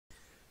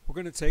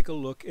We're going to take a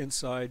look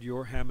inside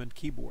your Hammond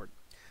keyboard.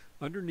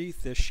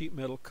 Underneath this sheet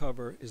metal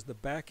cover is the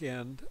back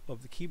end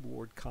of the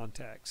keyboard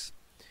contacts.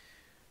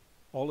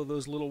 All of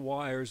those little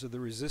wires are the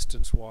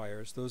resistance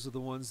wires. Those are the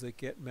ones that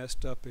get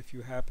messed up if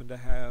you happen to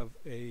have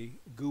a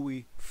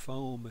gooey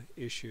foam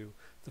issue.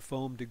 The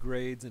foam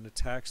degrades and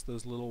attacks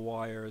those little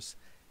wires,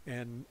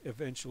 and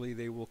eventually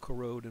they will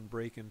corrode and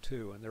break in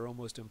two, and they're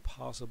almost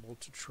impossible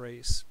to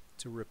trace,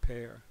 to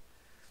repair.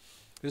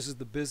 This is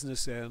the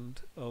business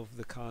end of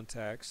the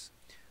contacts.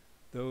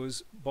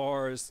 Those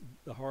bars,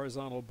 the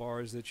horizontal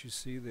bars that you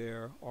see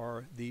there,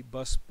 are the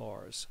bus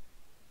bars.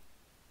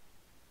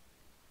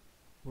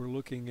 We're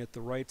looking at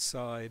the right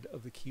side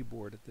of the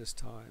keyboard at this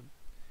time.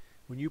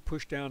 When you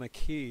push down a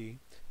key,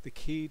 the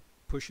key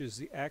pushes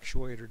the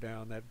actuator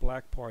down, that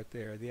black part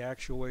there. The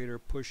actuator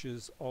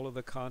pushes all of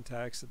the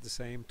contacts at the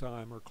same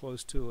time or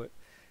close to it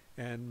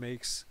and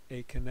makes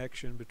a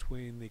connection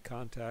between the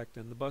contact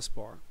and the bus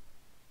bar.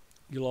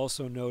 You'll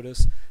also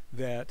notice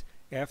that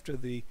after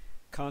the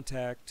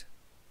contact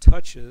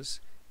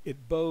touches,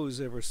 it bows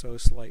ever so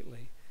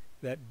slightly.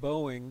 That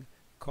bowing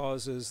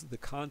causes the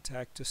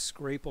contact to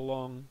scrape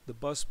along the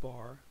bus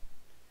bar,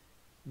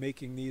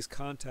 making these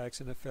contacts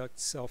in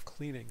effect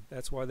self-cleaning.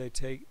 That's why they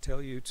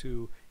tell you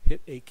to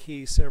hit a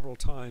key several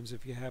times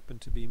if you happen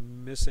to be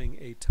missing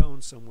a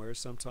tone somewhere.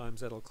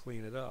 Sometimes that'll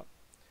clean it up.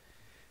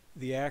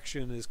 The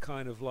action is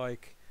kind of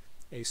like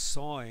a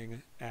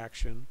sawing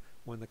action.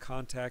 When the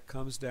contact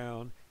comes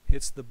down,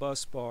 hits the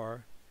bus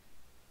bar,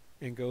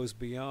 and goes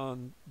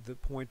beyond the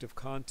point of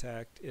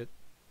contact, it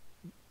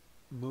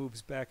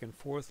moves back and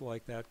forth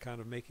like that,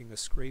 kind of making a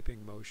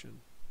scraping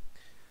motion.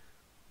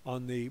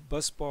 On the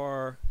bus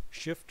bar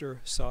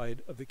shifter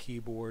side of the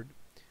keyboard,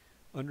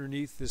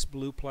 underneath this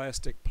blue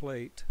plastic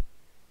plate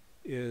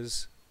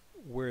is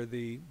where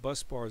the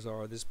bus bars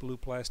are. This blue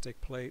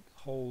plastic plate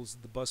holds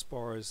the bus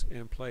bars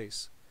in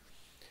place.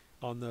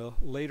 On the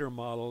later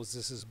models,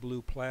 this is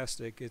blue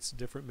plastic. It's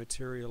different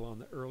material on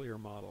the earlier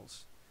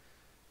models.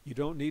 You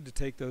don't need to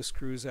take those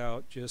screws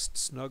out, just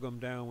snug them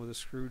down with a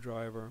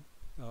screwdriver.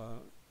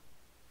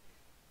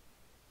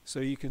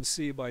 So you can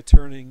see by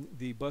turning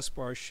the bus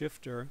bar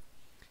shifter,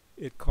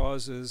 it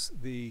causes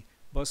the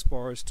bus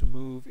bars to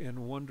move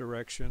in one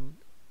direction,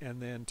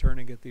 and then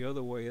turning it the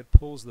other way, it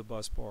pulls the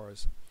bus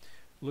bars.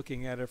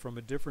 Looking at it from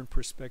a different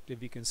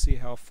perspective, you can see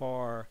how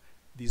far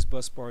these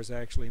bus bars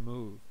actually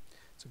move.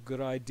 It's a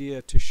good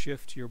idea to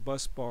shift your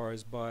bus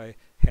bars by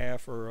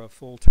half or a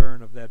full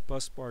turn of that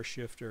bus bar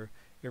shifter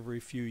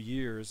every few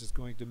years. It's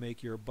going to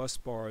make your bus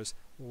bars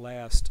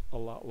last a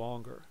lot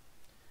longer.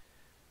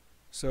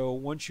 So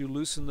once you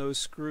loosen those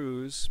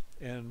screws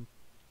and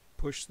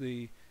push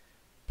the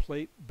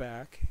plate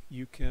back,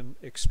 you can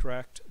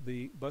extract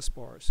the bus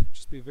bars.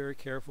 Just be very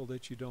careful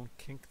that you don't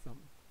kink them.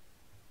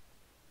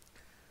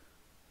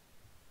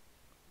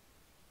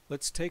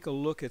 Let's take a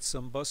look at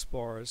some bus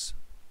bars.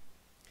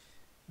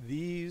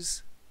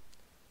 These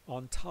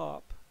on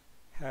top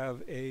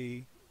have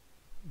a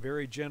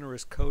very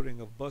generous coating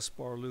of bus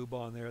bar lube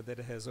on there that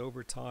has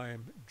over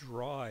time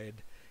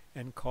dried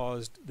and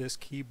caused this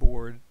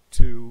keyboard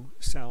to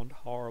sound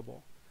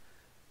horrible.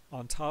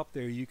 On top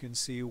there you can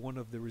see one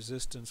of the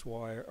resistance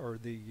wire, or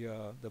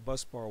the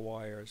bus bar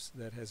wires,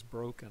 that has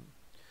broken.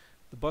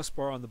 The bus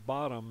bar on the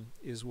bottom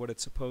is what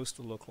it's supposed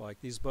to look like.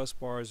 These bus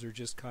bars are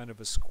just kind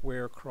of a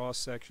square cross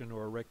section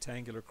or a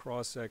rectangular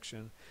cross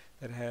section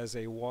that has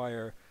a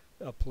wire,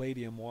 a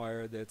palladium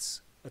wire,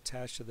 that's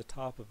attached to the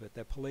top of it.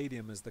 That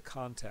palladium is the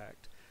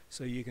contact.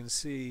 So you can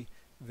see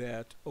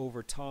that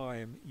over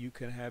time you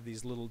can have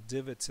these little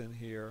divots in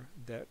here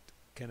that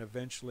can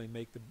eventually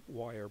make the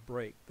wire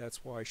break.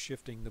 That's why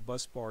shifting the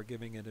bus bar,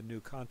 giving it a new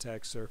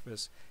contact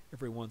surface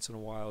every once in a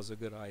while, is a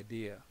good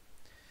idea.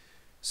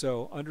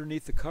 So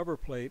underneath the cover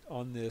plate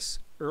on this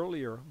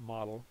earlier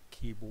model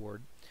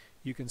keyboard,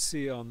 you can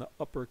see on the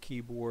upper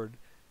keyboard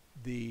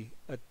the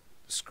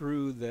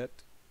screw that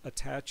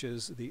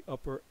attaches the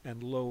upper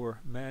and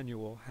lower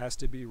manual has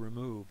to be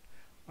removed.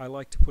 I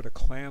like to put a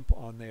clamp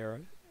on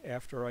there.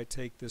 After I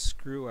take this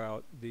screw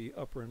out, the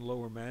upper and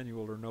lower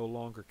manual are no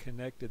longer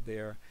connected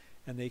there,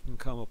 and they can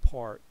come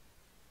apart.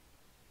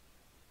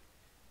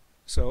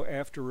 So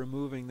after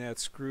removing that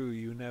screw,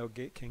 you now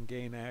can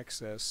gain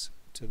access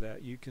to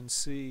that. You can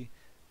see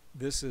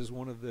this is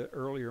one of the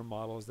earlier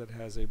models that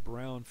has a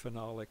brown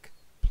phenolic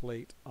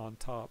plate on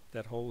top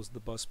that holds the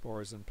bus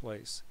bars in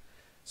place.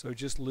 So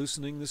just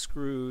loosening the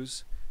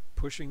screws,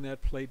 pushing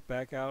that plate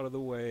back out of the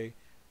way,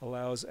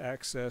 allows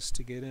access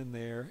to get in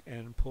there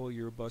and pull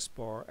your bus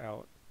bar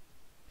out.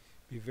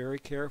 Be very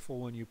careful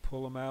when you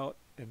pull them out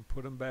and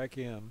put them back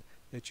in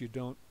that you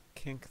don't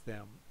kink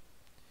them.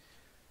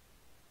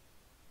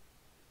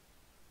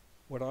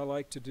 What I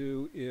like to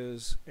do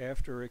is,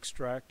 after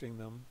extracting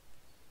them,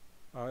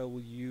 I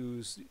will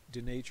use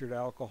denatured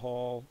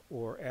alcohol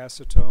or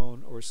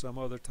acetone or some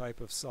other type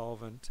of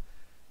solvent,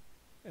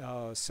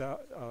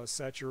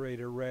 saturate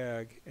a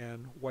rag,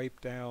 and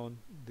wipe down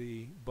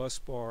the bus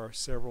bar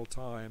several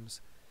times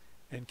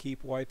and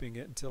keep wiping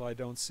it until I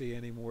don't see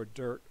any more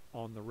dirt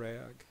on the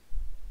rag.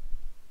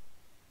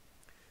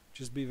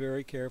 Just be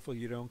very careful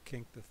you don't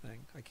kink the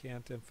thing. I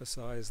can't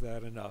emphasize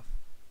that enough.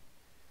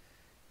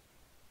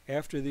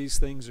 After these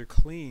things are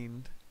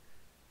cleaned,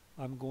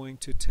 I'm going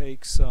to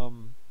take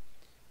some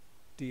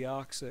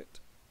deoxit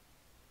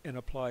and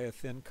apply a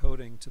thin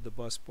coating to the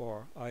bus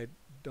bar. I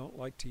don't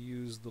like to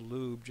use the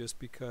lube just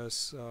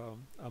because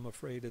I'm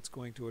afraid it's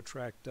going to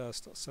attract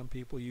dust. Some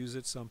people use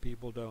it, some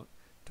people don't.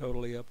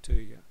 Totally up to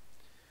you.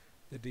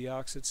 The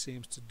deoxit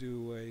seems to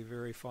do a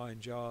very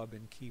fine job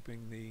in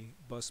keeping the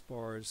bus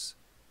bars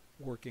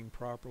working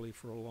properly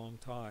for a long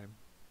time.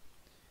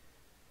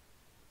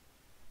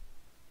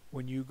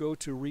 When you go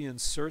to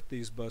reinsert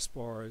these bus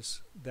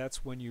bars,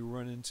 that's when you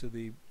run into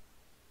the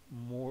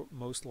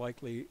most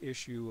likely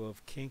issue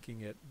of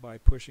kinking it by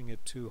pushing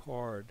it too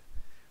hard.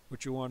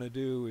 What you want to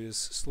do is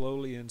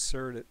slowly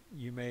insert it.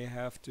 You may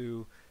have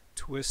to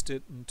twist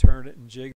it and turn it and jig